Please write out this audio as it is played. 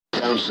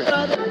Come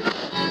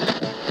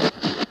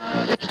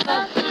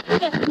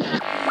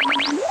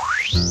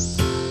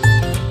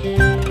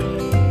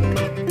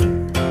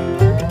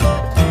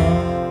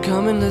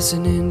and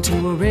listen in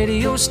to a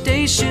radio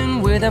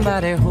station where the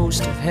mighty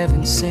host of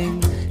heaven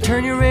sing.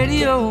 Turn your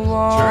radio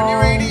on. Turn your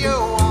radio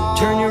on.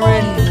 Turn your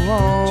radio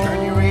on.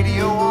 Turn your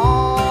radio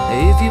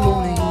on. If you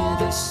want to hear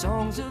the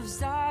songs of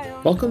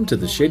Zion. Welcome to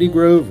the Shady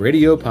Grove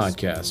Radio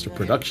Podcast, a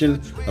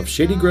production of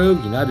Shady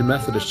Grove United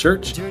Methodist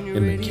Church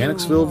in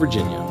Mechanicsville,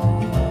 Virginia.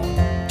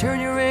 Turn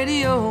your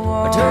radio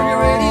on. Turn your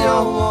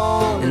radio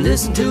on. And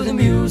listen to the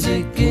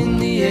music in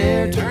the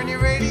air. Turn your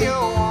radio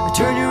on.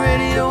 Turn your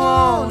radio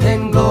on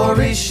and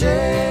glory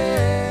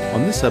share.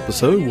 On this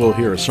episode, we'll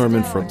hear a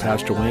sermon from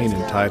Pastor Wayne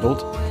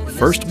entitled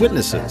First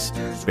Witnesses,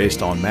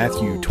 based on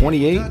Matthew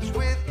 28,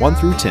 1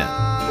 through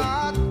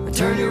 10.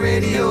 Turn your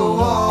radio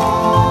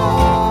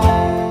on.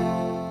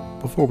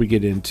 Before we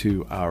get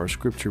into our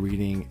scripture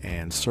reading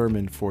and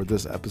sermon for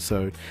this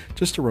episode,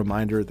 just a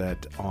reminder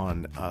that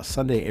on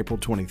Sunday, April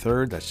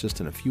 23rd, that's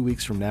just in a few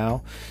weeks from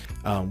now,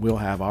 we'll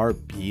have our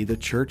Be the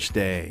Church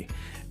Day.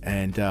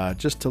 And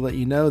just to let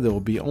you know, there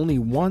will be only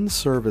one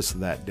service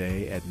that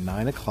day at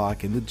 9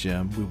 o'clock in the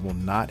gym. We will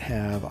not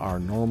have our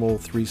normal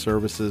 3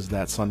 services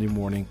that Sunday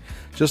morning,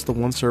 just the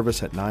one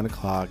service at 9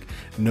 o'clock.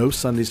 No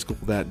Sunday school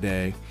that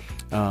day.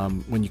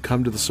 When you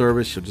come to the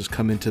service, you'll just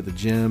come into the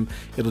gym.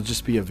 It'll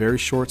just be a very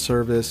short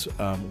service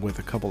with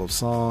a couple of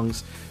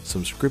songs,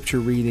 some scripture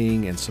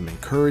reading, and some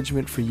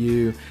encouragement for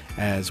you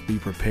as we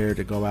prepare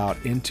to go out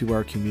into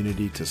our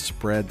community to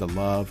spread the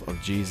love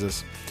of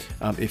Jesus.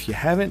 If you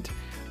haven't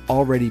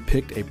already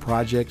picked a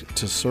project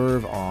to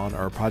serve on,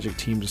 or a project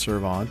team to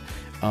serve on,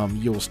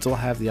 you will still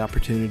have the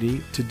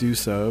opportunity to do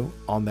so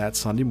on that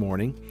Sunday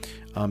morning,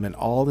 and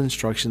all the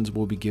instructions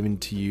will be given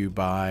to you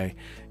by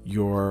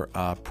your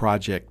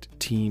project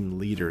team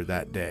leader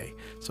that day.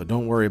 So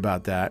don't worry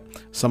about that.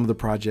 Some of the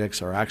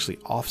projects are actually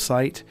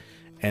off-site,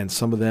 and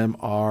some of them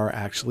are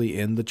actually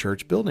in the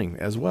church building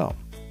as well.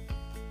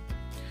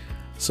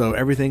 So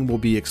everything will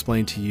be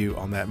explained to you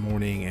on that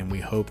morning, and we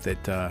hope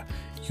that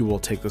you will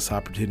take this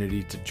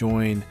opportunity to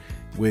join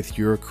with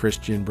your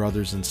Christian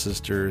brothers and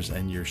sisters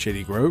and your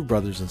Shady Grove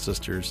brothers and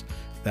sisters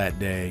that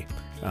day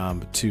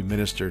to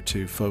minister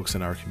to folks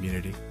in our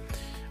community.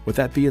 With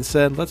that being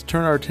said, let's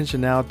turn our attention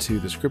now to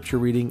the scripture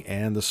reading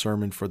and the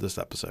sermon for this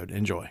episode.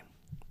 Enjoy.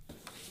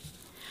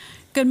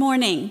 Good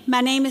morning. My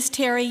name is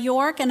Terry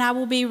York, and I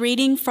will be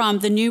reading from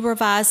the New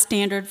Revised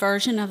Standard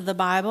Version of the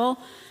Bible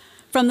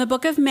from the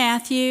book of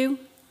Matthew,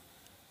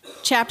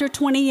 chapter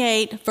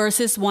 28,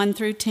 verses 1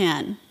 through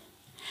 10.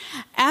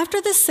 After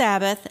the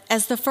Sabbath,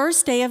 as the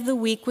first day of the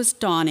week was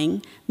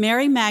dawning,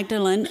 Mary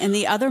Magdalene and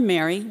the other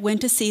Mary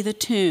went to see the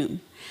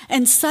tomb.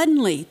 And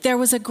suddenly there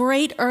was a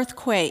great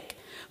earthquake,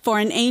 for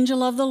an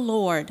angel of the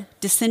Lord,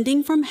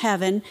 descending from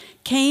heaven,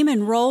 came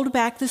and rolled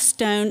back the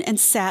stone and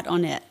sat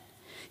on it.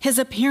 His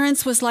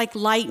appearance was like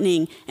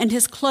lightning, and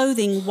his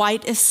clothing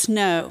white as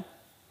snow.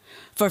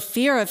 For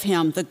fear of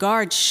him, the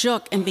guards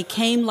shook and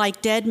became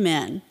like dead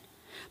men.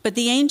 But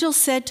the angel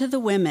said to the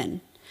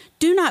women,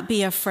 "Do not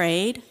be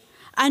afraid.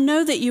 I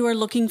know that you are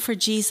looking for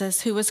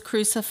Jesus who was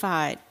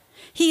crucified.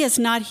 He is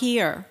not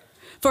here,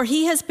 for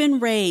he has been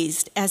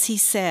raised, as he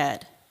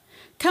said.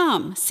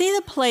 Come, see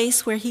the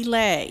place where he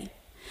lay.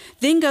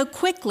 Then go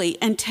quickly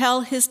and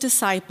tell his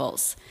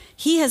disciples,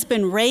 he has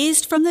been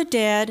raised from the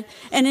dead,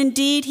 and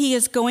indeed he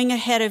is going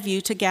ahead of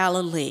you to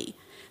Galilee.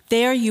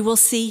 There you will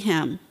see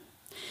him.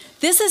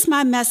 This is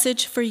my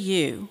message for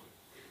you."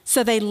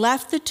 So they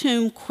left the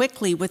tomb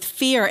quickly with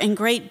fear and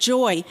great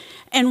joy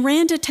and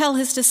ran to tell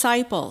his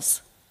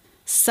disciples.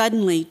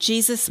 Suddenly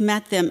Jesus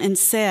met them and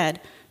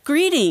said,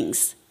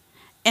 "Greetings."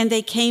 And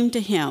they came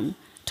to him,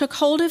 took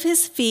hold of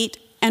his feet,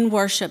 and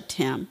worshipped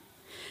him.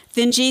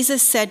 Then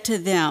Jesus said to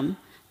them,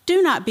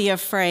 "Do not be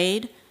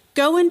afraid.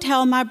 Go and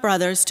tell my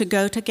brothers to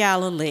go to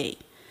Galilee.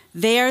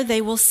 There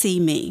they will see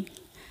me."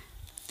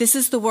 This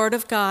is the word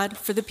of God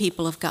for the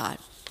people of God.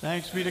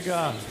 Thanks be to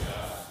God.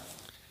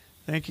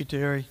 Thank you,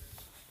 Terry.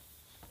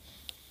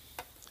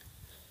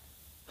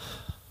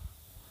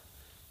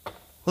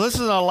 Well, this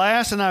is our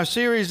last in our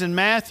series in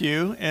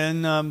Matthew,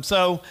 and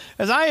so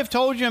as I have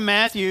told you in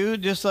Matthew,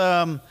 just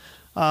little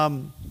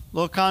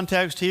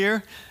context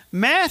here,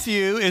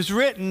 Matthew is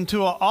written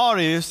to an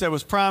audience that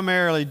was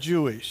primarily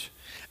Jewish,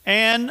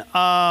 and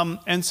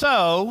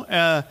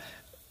so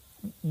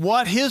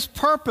what his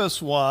purpose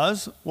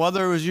was,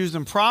 whether it was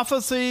using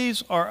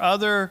prophecies or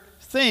other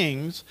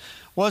things,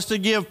 was to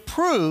give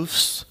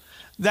proofs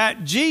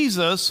that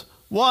Jesus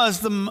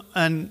was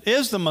and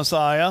is the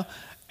Messiah,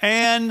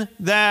 and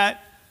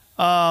that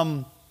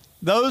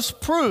those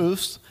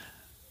proofs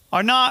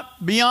are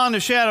not beyond a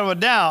shadow of a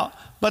doubt,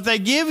 but they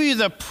give you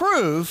the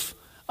proof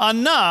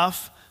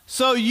enough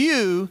so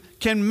you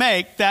can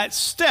make that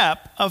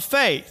step of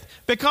faith.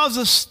 Because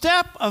the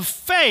step of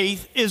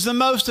faith is the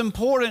most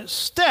important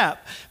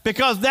step,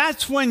 because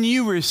that's when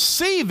you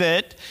receive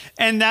it,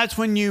 and that's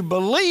when you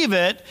believe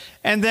it,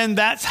 and then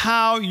that's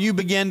how you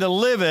begin to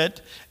live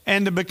it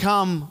and to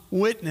become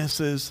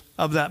witnesses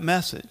of that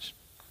message.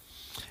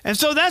 And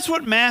so that's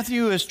what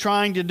Matthew is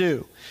trying to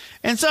do.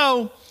 And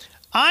so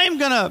I'm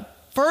going to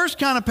first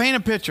kind of paint a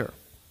picture.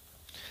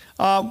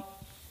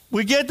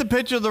 We get the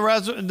picture of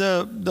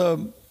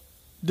the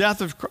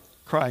death of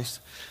Christ.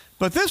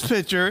 But this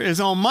picture is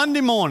on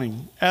Monday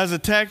morning as the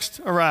text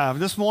arrived.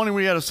 This morning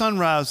we had a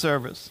sunrise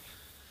service.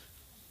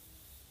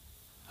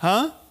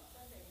 Huh?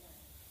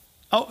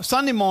 Oh,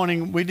 Sunday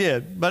morning we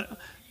did. But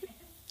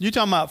you're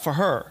talking about for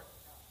her.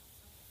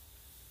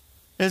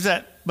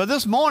 But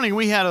this morning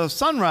we had a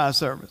sunrise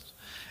service.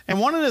 And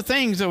one of the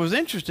things that was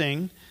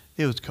interesting,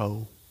 it was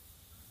cold.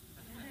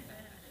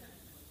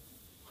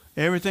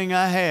 Everything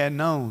I had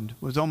known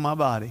was on my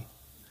body.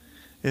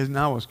 And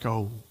I was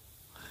cold.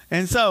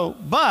 And so,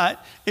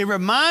 but it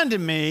reminded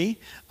me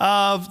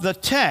of the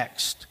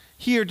text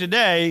here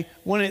today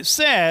when it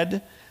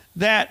said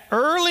that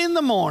early in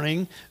the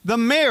morning, the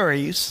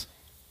Marys,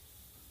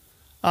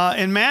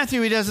 in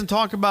Matthew he doesn't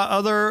talk about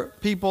other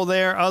people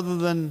there other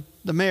than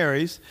the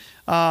Marys,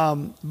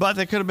 but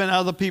there could have been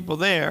other people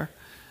there.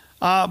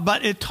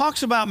 But it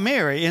talks about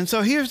Mary. And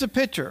so here's the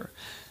picture.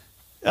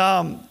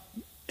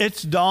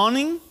 It's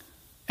dawning.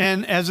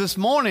 And as this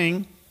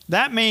morning,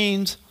 that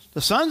means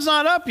the sun's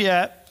not up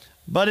yet,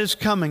 but it's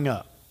coming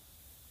up.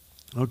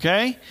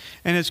 Okay?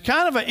 And it's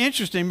kind of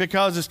interesting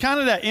because it's kind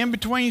of that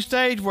in-between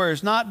stage where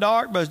it's not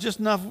dark, but it's just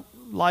enough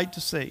light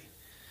to see.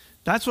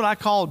 That's what I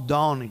call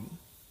dawning.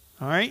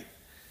 All right?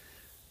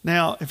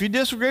 Now, if you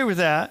disagree with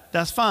that,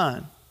 that's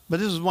fine. But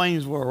this is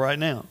Wayne's World right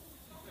now.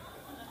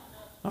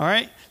 All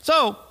right?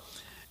 So,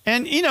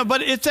 and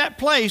but it's that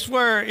place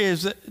where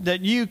is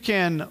that you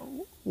can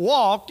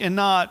walk and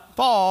not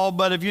fall,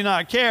 but if you're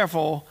not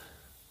careful,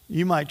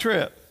 you might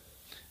trip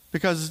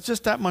because it's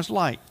just that much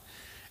light.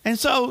 And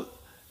so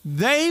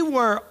they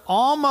were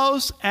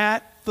almost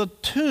at the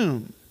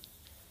tomb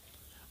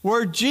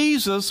where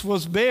Jesus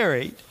was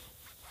buried.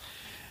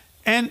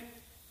 And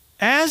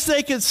as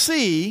they could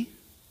see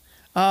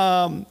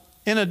in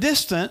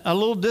a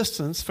little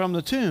distance from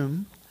the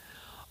tomb,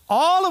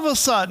 all of a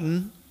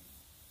sudden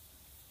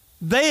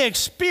they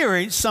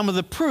experienced some of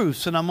the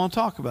proofs that I'm going to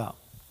talk about.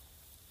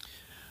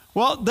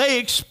 Well, they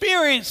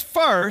experienced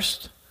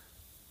first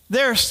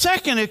their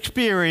second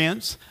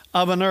experience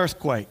of an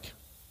earthquake.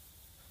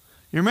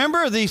 You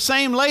remember these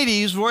same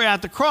ladies were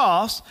at the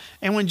cross,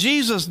 and when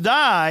Jesus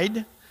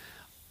died,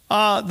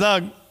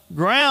 the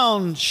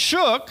ground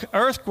shook,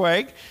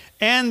 earthquake,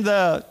 and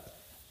the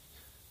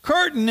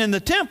curtain in the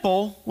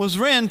temple was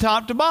rent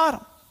top to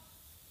bottom.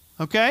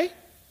 Okay?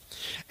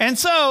 And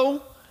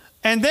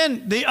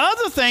then the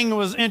other thing that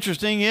was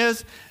interesting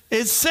is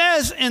it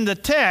says in the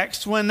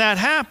text when that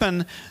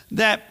happened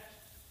that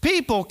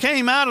people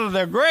came out of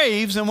their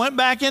graves and went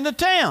back into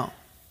town.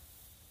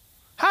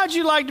 How'd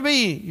you like to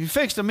be? You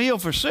fixed a meal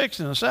for 6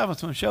 and the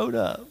 7th one showed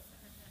up.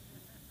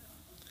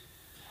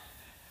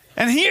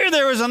 And here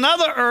there was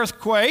another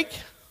earthquake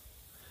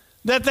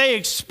that they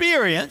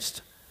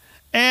experienced,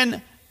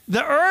 and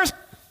the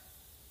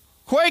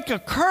earthquake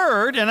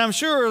occurred, and I'm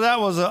sure that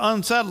was an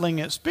unsettling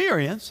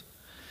experience.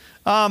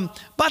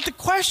 But the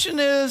question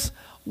is,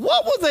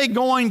 what were they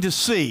going to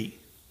see?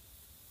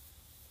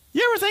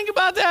 You ever think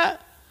about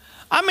that?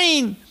 I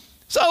mean,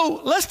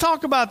 so let's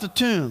talk about the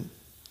tomb.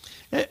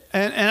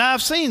 And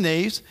I've seen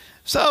these.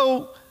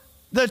 So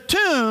the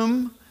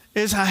tomb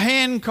is a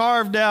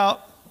hand-carved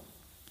out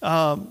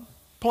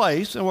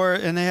place,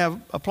 and they have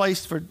a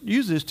place for,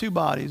 usually there's 2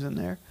 bodies in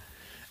there.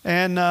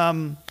 And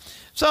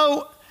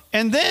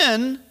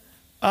then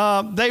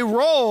they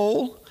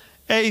roll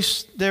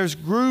there's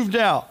grooved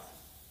out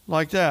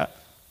like that.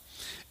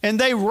 And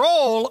they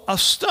roll a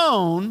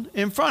stone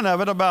in front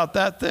of it about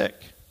that thick.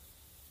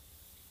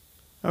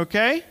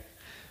 Okay?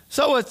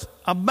 So it's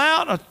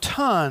about a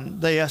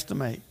ton, they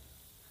estimate,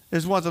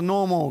 is what the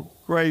normal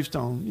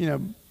gravestone,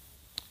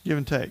 give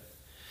and take.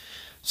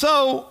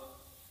 So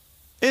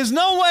there's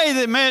no way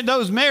that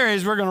those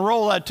Marys were going to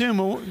roll that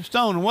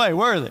stone away,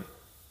 were they?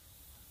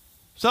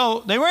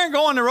 So they weren't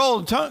going to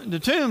roll the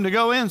tomb to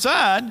go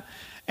inside.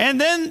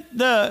 And then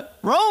the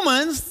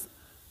Roman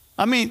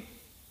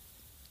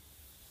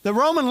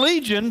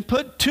legion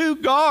put 2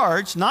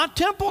 guards, not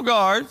temple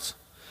guards,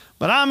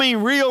 but I mean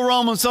real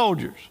Roman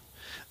soldiers.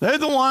 They're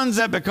the ones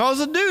that because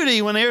of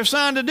duty, when they're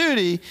assigned to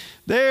duty,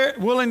 they're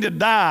willing to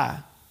die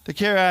to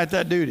carry out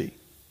that duty.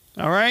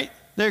 All right?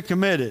 They're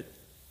committed.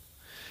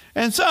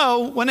 And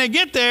so when they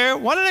get there,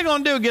 what are they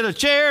going to do? Get a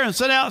chair and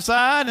sit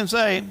outside and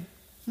say,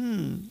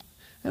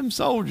 them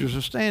soldiers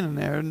are standing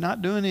there and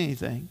not doing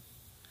anything.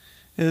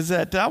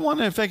 I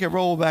wonder if they could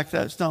roll back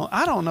that stone.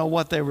 I don't know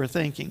what they were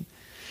thinking.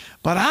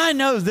 But I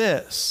know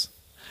this.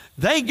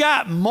 They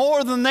got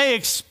more than they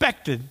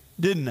expected,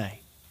 didn't they?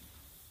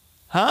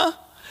 Huh?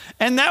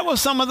 And that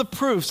was some of the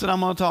proofs that I'm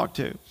going to talk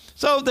to.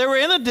 So they were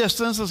in a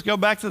distance. Let's go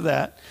back to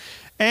that.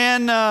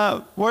 And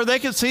where they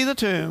could see the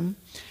tomb.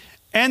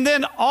 And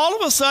then all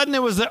of a sudden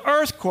there was the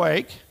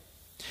earthquake.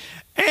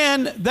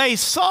 And they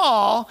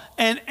saw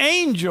an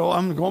angel.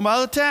 I'm going by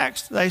the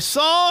text. They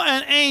saw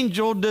an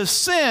angel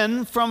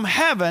descend from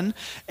heaven.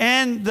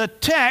 And the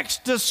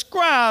text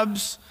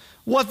describes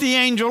what the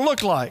angel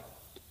looked like.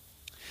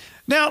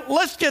 Now,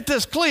 let's get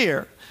this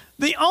clear.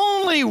 The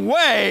only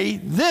way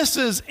this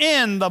is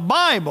in the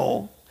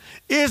Bible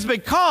is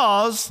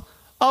because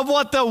of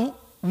what the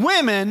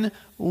women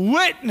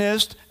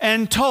witnessed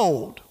and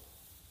told.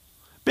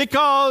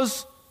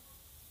 Because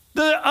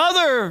the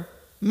other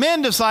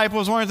men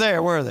disciples weren't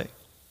there, were they?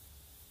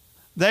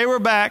 They were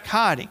back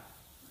hiding.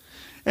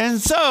 And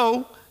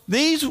so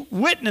these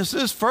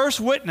witnesses, first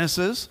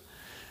witnesses,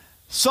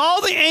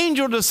 saw the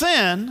angel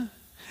descend,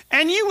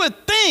 and you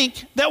would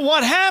think that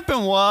what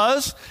happened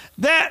was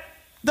that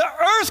the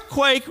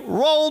earthquake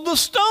rolled the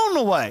stone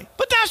away.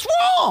 But that's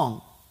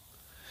wrong.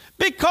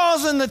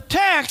 Because in the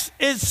text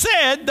it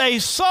said they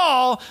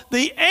saw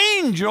the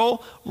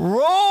angel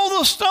roll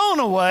the stone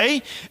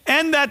away,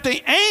 and that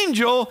the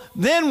angel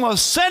then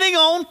was sitting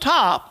on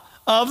top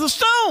of the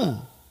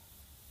stone.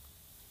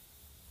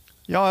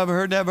 Y'all ever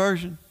heard that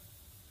version?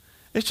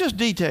 It's just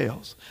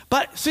details.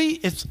 But see,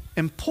 it's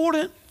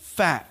important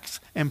facts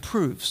and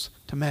proofs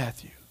to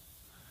Matthew.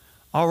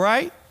 All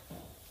right?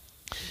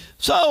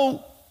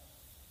 So,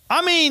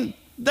 I mean,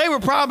 they were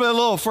probably a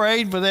little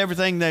afraid with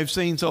everything they've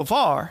seen so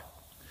far.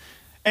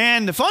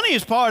 And the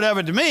funniest part of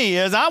it to me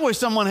is I wish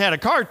someone had a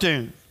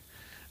cartoon.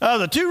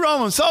 The two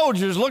Roman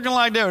soldiers looking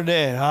like they were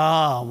dead.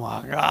 Oh,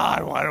 my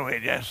God, what do we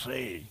just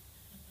see?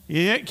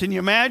 Can you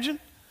imagine?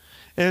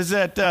 Is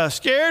that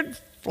scared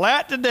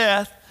flat to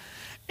death?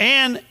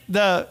 And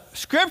the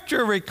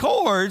scripture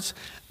records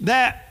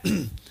that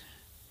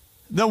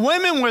the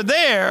women were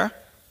there,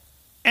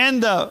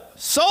 and the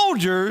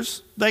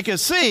soldiers, they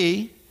could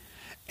see,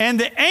 and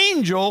the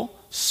angel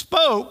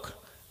spoke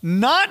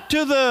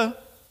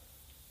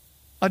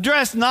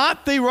addressed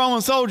not the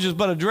Roman soldiers,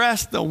 but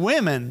addressed the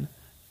women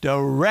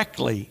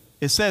directly.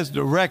 It says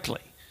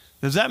directly.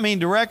 Does that mean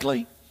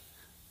directly?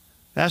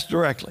 That's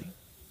directly.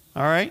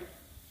 All right?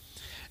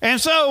 And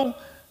so,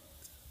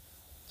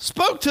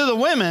 spoke to the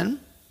women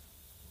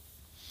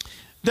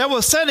that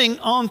was sitting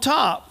on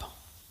top.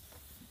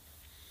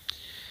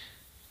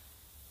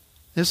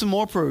 There's some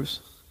more proofs.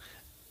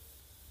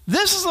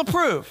 This is the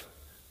proof.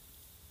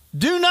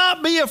 Do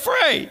not be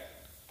afraid.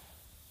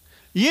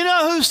 You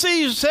know who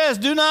says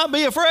do not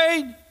be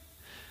afraid?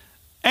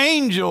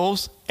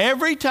 Angels,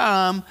 every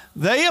time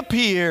they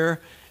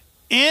appear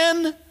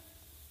in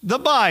the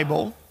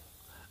Bible,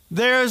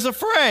 there's a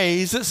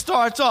phrase that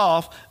starts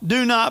off,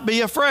 do not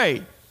be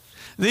afraid.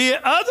 The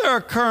other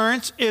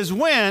occurrence is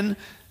when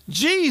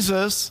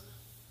Jesus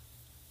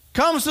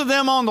comes to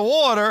them on the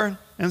water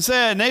and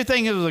said, and they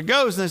think it was a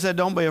ghost, and they said,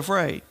 don't be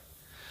afraid.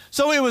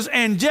 So it was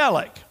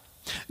angelic.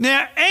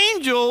 Now,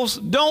 angels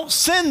don't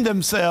send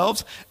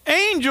themselves.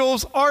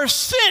 Angels are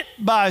sent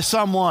by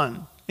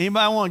someone.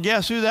 Anybody want to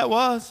guess who that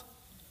was?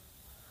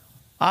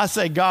 I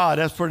say God.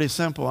 That's pretty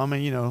simple. I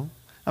mean,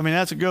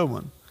 that's a good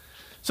one.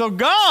 So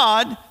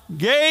God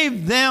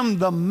gave them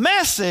the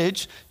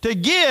message to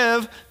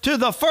give to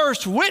the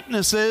first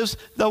witnesses,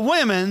 the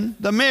women,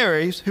 the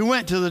Marys, who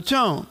went to the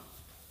tomb.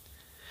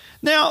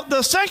 Now,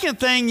 the second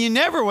thing you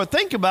never would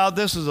think about,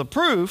 this as a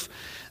proof,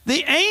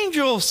 the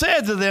angel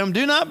said to them,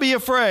 do not be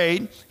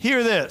afraid.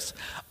 Hear this.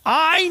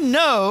 I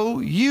know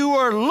you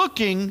are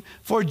looking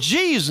for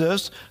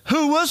Jesus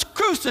who was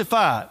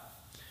crucified.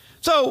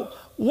 So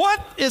what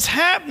is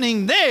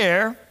happening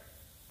there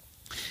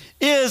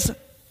is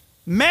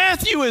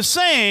Matthew is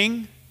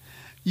saying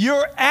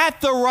you're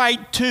at the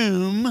right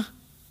tomb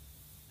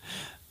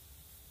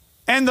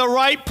and the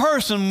right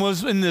person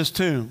was in this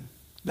tomb.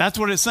 That's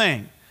what it's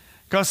saying.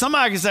 Because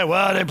somebody can say,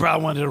 well, they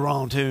probably went to the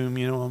wrong tomb.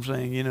 You know what I'm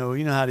saying? You know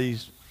how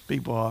these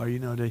people are.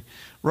 They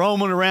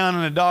roaming around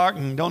in the dark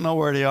and don't know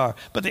where they are.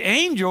 But the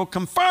angel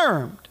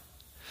confirmed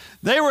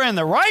they were in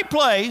the right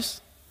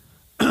place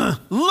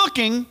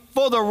looking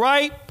for the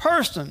right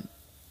person.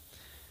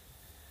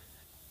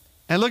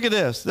 And look at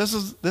this. This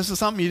is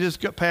something you just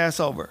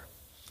pass over.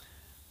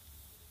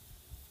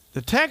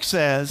 The text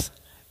says,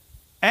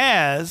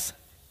 as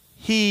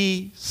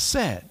he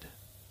said.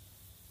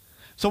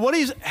 So what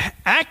he's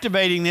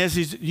activating this,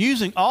 he's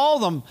using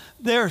all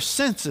their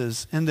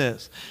senses in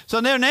this. So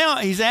now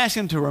he's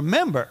asking them to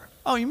remember.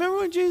 Oh, you remember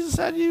when Jesus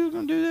said you were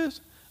going to do this?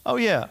 Oh,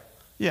 yeah.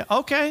 Yeah,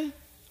 okay.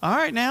 All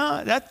right,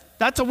 now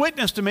that's a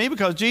witness to me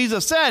because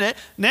Jesus said it.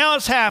 Now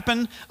it's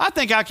happened. I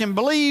think I can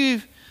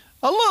believe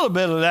a little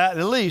bit of that,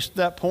 at least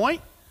that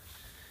point.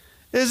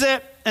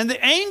 And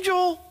the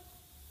angel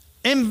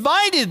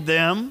invited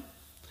them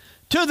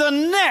to the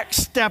next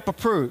step of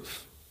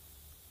proof.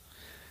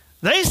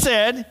 They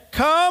said,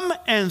 come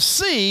and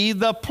see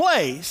the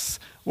place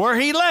where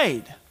he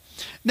laid.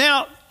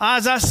 Now,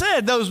 as I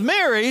said, those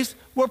Marys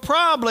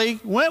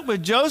went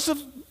with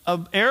Joseph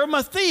of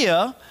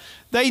Arimathea.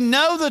 They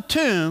know the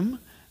tomb.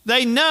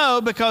 They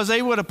know because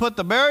they would have put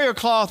the burial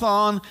cloth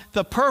on,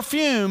 the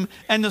perfume,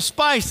 and the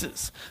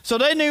spices. So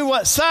they knew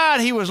what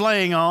side he was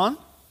laying on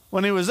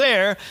when he was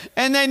there,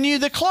 and they knew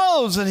the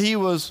clothes that he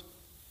was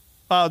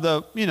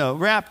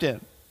wrapped in.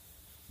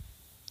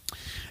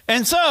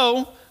 And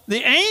so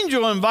the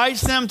angel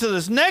invites them to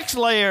this next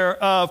layer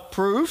of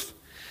proof.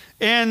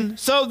 And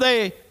so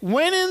they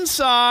went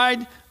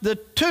inside the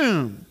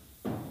tomb.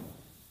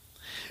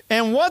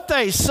 And what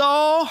they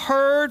saw,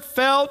 heard,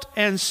 felt,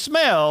 and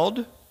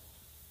smelled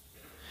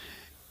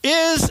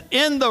is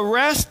in the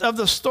rest of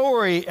the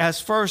story as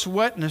first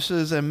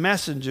witnesses and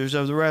messengers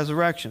of the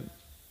resurrection.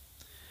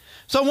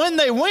 So when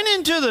they went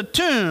into the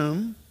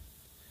tomb,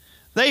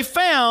 they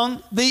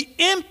found the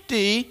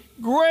empty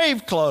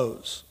grave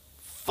clothes,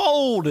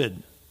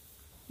 folded.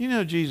 You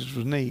know Jesus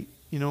was neat.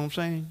 You know what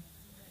I'm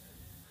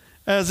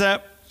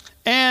saying?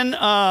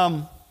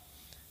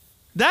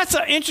 That's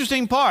an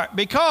interesting part,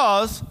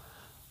 because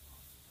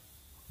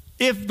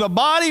if the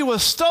body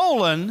was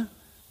stolen,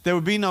 there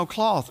would be no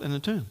cloth in the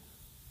tomb.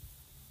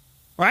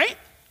 Right?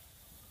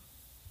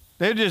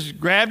 They just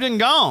grabbed it and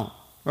gone.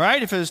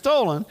 Right? If it was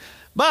stolen.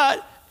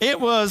 But it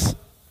was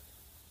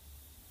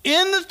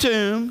in the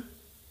tomb,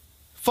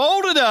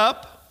 folded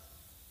up,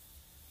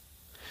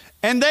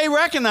 and they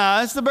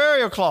recognized the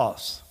burial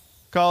cloths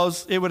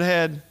because it would have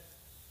had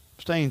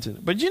stains in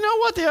it. But you know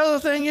what the other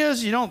thing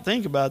is? You don't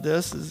think about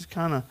this. It's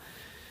kind of,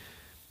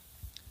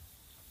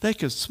 they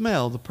could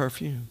smell the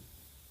perfume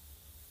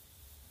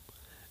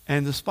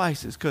and the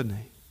spices, couldn't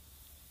they?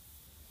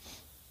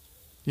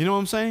 You know what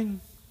I'm saying?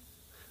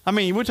 I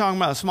mean, we're talking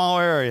about a small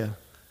area,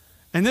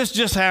 and this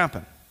just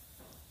happened.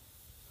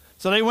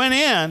 So they went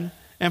in,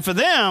 and for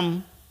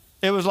them,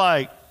 it was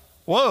like,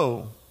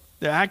 whoa,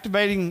 they're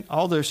activating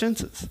all their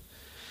senses.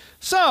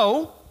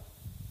 So,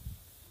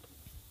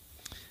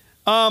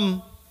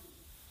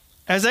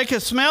 as they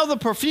could smell the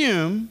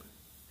perfume,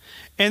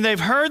 and they've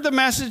heard the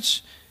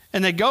message,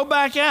 and they go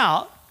back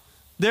out,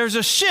 there's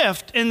a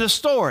shift in the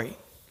story.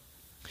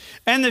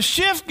 And the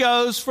shift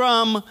goes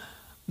from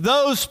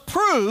those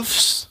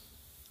proofs,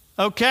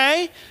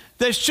 okay,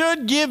 that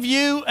should give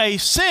you a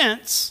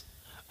sense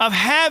of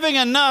having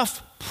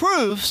enough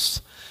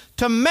proofs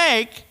to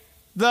make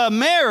the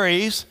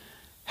Marys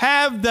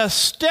have the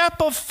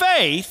step of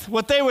faith,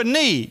 what they would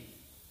need.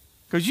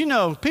 Because you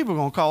know, people are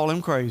going to call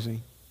them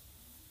crazy.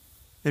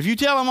 If you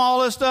tell them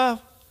all this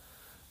stuff,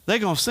 they're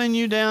going to send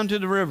you down to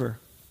the river.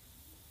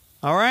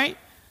 All right?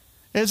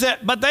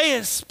 But they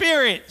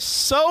experience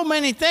so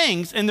many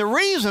things. And the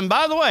reason,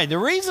 by the way, the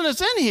reason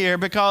it's in here,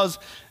 because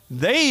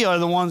they are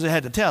the ones that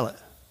had to tell it.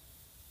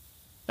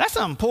 That's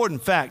an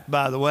important fact,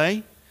 by the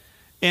way,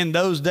 in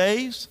those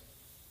days,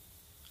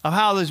 of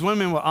how these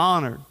women were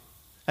honored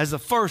as the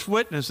first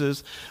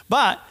witnesses.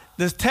 But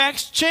the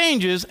text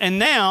changes, and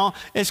now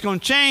it's going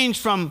to change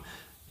from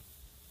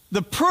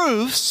the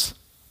proofs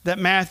that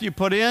Matthew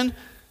put in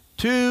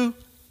to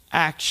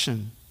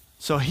action.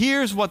 So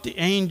here's what the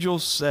angel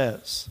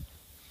says.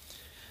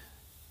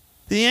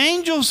 The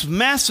angel's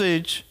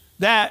message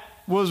that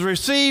was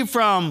received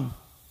from,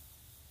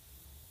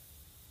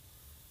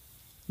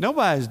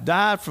 nobody's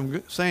died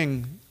from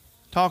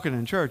talking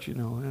in church, you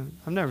know.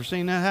 I've never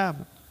seen that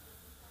happen.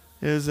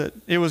 Is that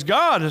it was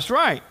God, that's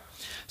right.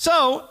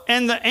 So,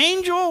 and the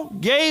angel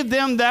gave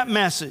them that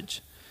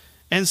message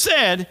and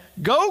said,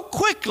 go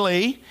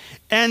quickly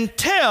and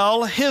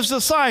tell his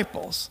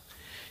disciples,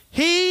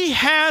 he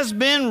has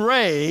been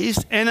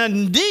raised, and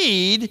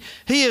indeed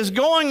he is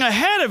going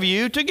ahead of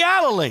you to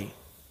Galilee.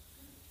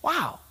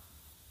 Wow.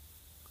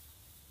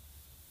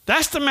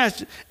 That's the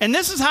message. And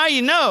this is how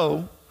you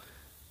know.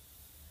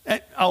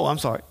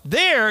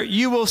 There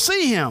you will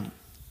see him.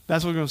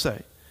 That's what we're going to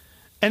say.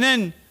 And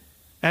then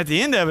at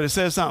the end of it, it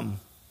says something.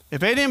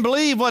 If they didn't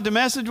believe what the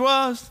message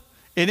was,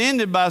 it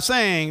ended by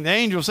saying, the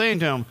angel saying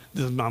to them,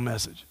 this is my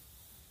message.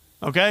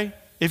 Okay?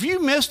 If you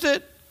missed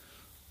it,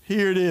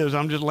 here it is.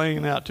 I'm just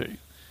laying it out to you.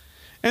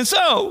 And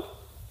so,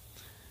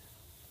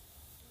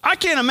 I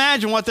can't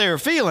imagine what they were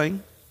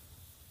feeling.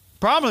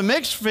 Probably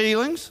mixed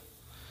feelings.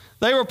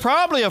 They were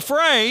probably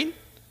afraid.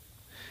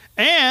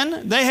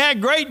 And they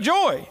had great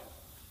joy.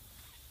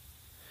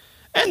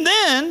 And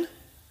then,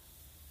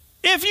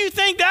 if you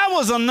think that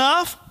was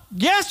enough,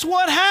 guess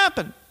what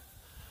happened?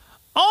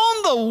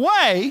 On the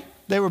way,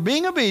 they were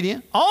being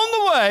obedient. On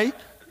the way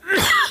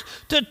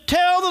to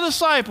tell the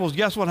disciples,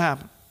 guess what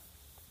happened?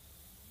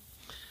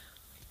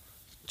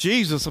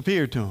 Jesus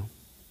appeared to them.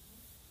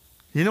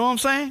 You know what I'm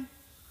saying?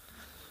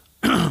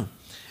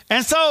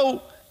 And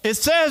so it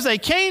says they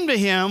came to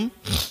him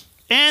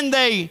and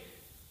they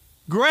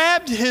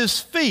grabbed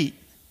his feet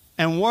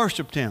and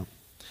worshiped him.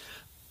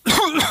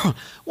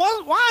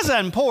 Why is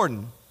that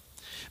important?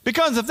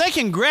 Because if they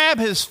can grab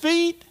his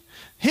feet,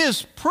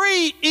 his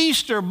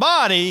pre-Easter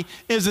body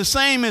is the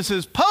same as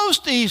his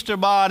post-Easter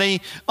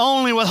body,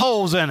 only with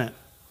holes in it.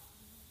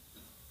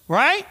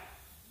 Right?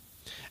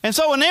 And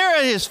so when they're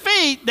at his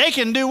feet, they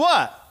can do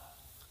what?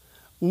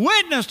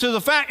 Witness to the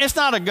fact it's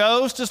not a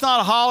ghost, it's not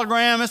a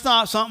hologram, it's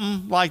not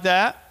something like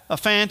that, a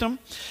phantom.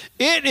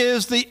 It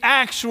is the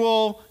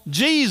actual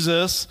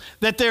Jesus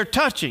that they're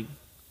touching.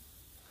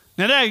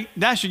 Now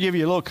that should give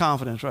you a little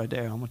confidence right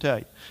there, I'm going to tell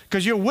you.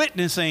 Because you're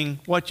witnessing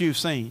what you've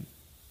seen.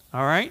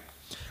 All right?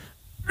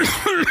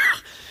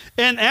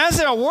 And as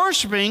they're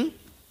worshiping,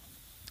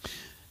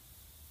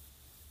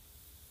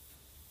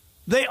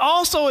 they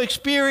also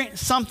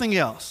experience something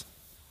else.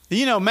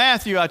 You know,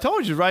 Matthew, I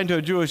told you, is writing to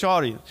a Jewish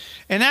audience.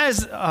 And that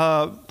is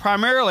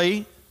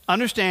primarily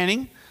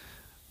understanding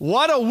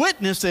what a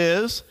witness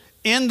is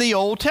in the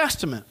Old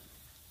Testament.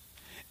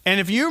 And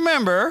if you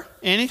remember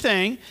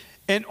anything,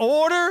 in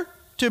order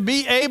to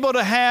be able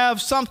to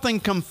have something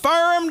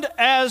confirmed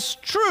as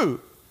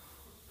true,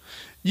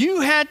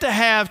 you had to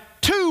have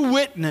 2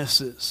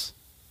 witnesses.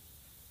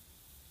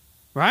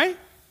 Right?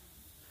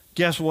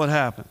 Guess what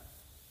happened?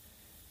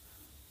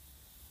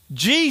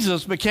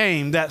 Jesus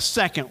became that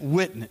second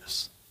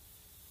witness.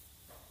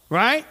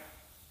 Right?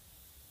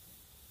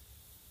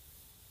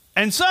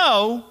 And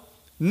so,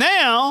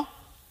 now,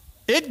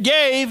 it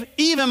gave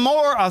even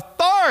more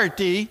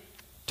authority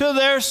to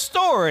their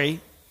story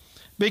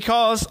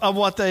because of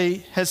what they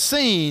had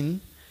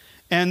seen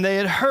and they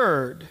had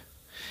heard.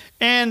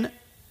 And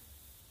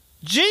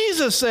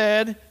Jesus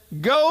said,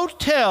 go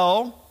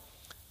tell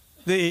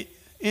in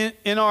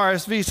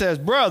RSV says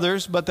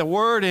brothers, but the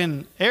word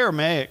in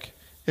Aramaic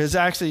is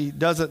actually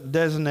doesn't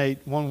designate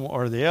one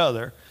or the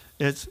other.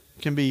 It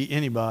can be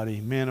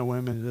anybody, men or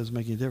women. It doesn't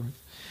make any difference.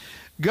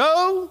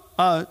 Go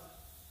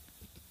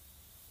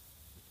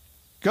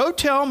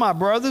tell my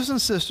brothers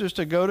and sisters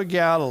to go to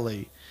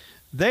Galilee.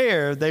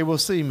 There they will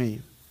see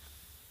me.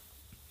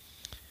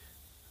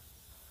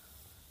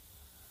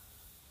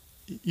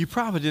 You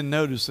probably didn't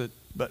notice it,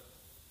 but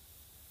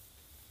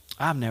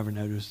I've never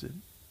noticed it.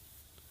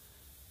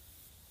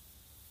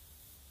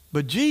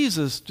 But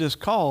Jesus just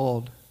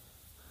called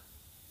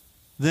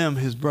them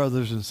his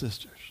brothers and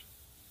sisters.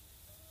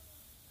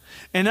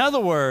 In other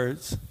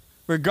words,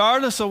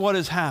 regardless of what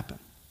has happened,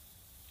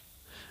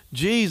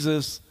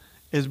 Jesus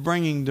is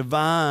bringing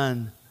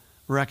divine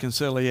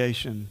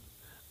reconciliation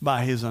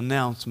by his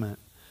announcement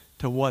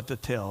to what to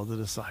tell the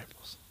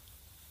disciples.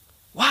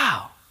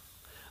 Wow.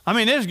 I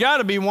mean, there's got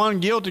to be one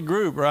guilty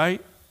group,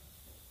 right?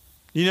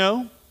 You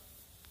know,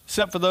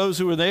 except for those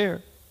who were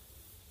there.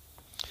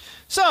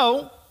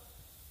 So,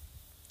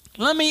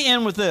 let me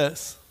end with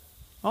this.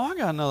 Oh, I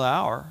got another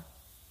hour.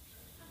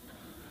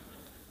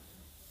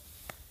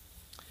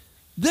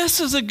 This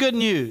is the good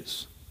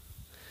news.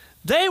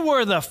 They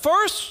were the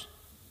first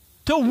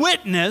to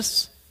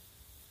witness.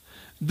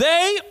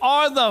 They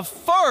are the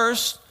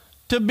first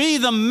to be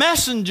the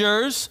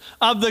messengers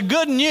of the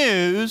good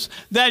news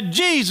that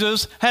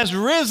Jesus has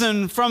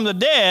risen from the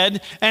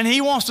dead and he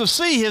wants to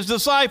see his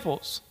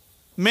disciples,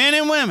 men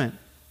and women.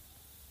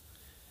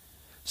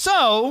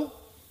 So,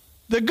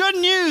 the good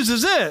news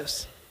is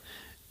this.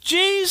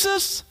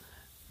 Jesus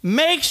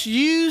makes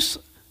use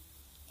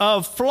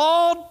of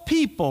flawed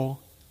people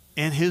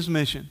in his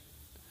mission.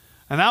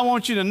 And I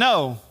want you to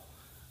know,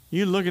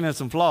 you're looking at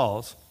some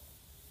flaws.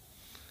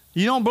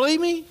 You don't believe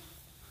me?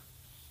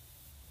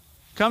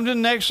 Come to the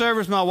next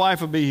service, my wife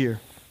will be here.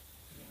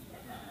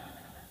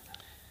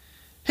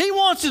 He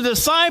wants the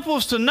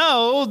disciples to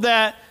know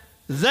that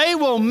they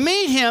will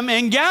meet him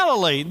in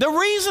Galilee. The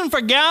reason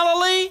for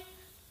Galilee,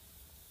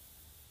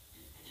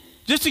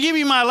 just to give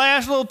you my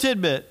last little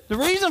tidbit, the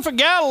reason for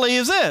Galilee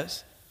is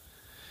this.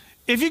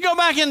 If you go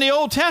back in the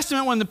Old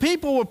Testament, when the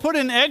people were put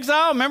in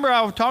exile, remember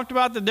I talked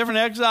about the different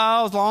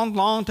exiles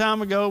long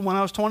time ago when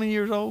I was 20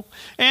 years old.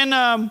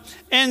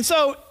 And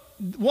so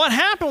what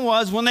happened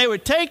was when they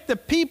would take the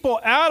people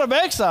out of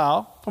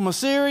exile from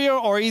Assyria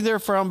or either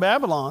from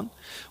Babylon,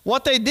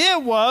 what they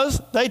did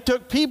was they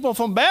took people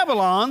from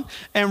Babylon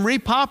and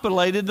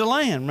repopulated the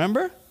land,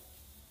 remember?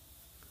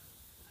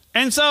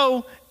 And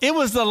so it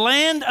was the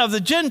land of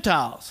the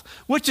Gentiles,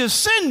 which is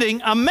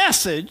sending a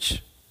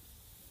message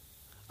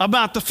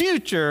about the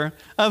future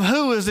of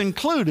who is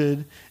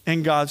included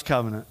in God's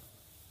covenant.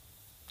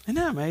 Isn't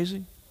that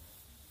amazing?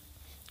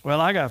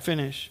 Well, I got to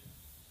finish.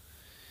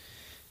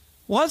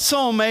 What's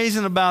so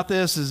amazing about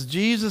this is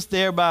Jesus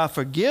thereby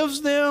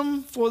forgives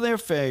them for their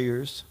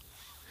failures.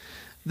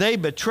 They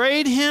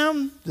betrayed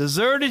him,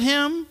 deserted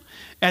him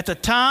at the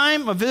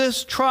time of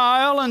his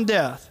trial and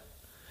death.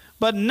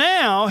 But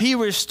now he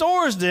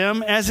restores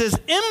them as his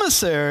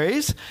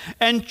emissaries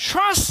and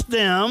trusts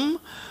them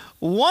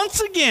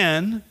once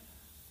again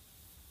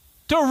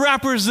to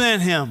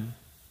represent him,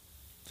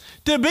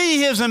 to be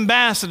his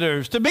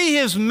ambassadors, to be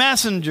his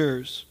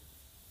messengers,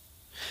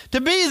 to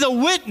be the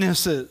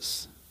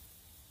witnesses.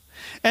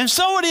 And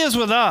so it is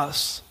with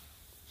us.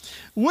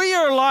 We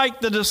are like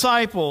the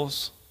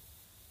disciples,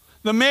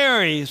 the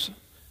Marys,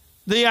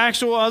 the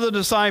actual other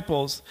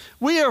disciples.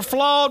 We are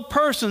flawed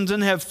persons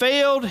and have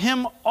failed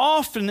him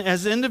often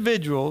as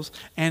individuals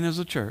and as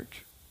a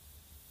church.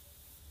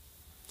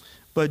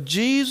 But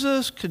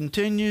Jesus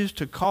continues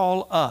to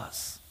call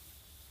us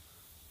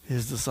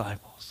his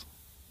disciples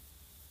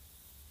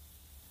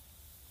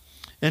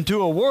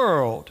into a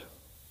world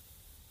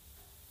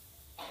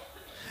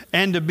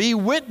and to be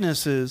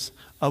witnesses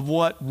of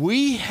what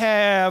we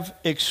have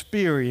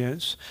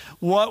experienced,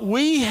 what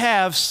we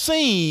have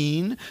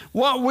seen,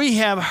 what we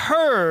have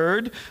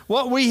heard,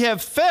 what we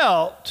have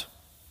felt,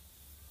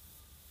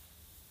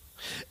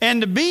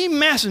 and to be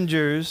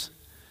messengers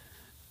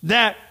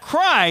that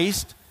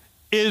Christ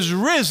is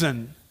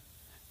risen.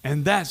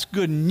 And that's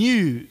good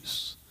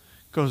news,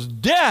 because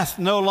death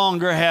no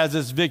longer has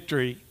its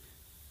victory.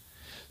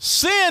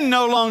 Sin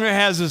no longer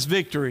has its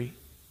victory.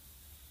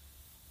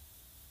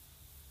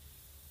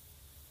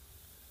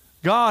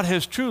 God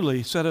has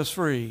truly set us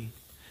free.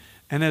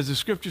 And as the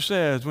scripture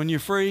says, when you're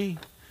free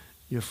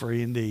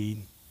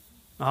indeed.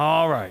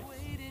 All right.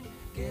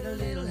 Get a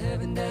little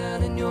heaven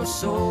down in your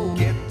soul.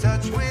 Get in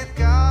touch with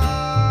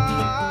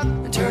God.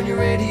 And turn your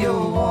radio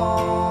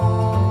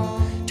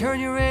on. Turn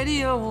your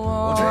radio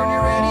on. Turn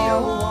your radio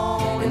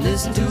on. And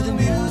listen to the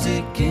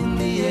music in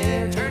the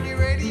air. Turn your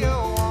radio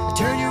on.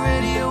 Turn your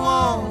radio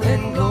on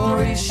and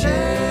glory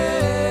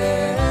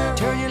share.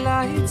 Turn your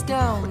lights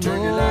down.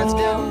 Turn your lights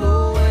down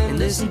low And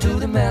listen to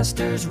the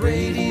Master's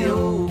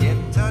radio. Get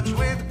in touch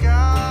with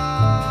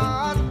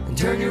God. And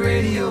turn your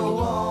radio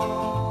on.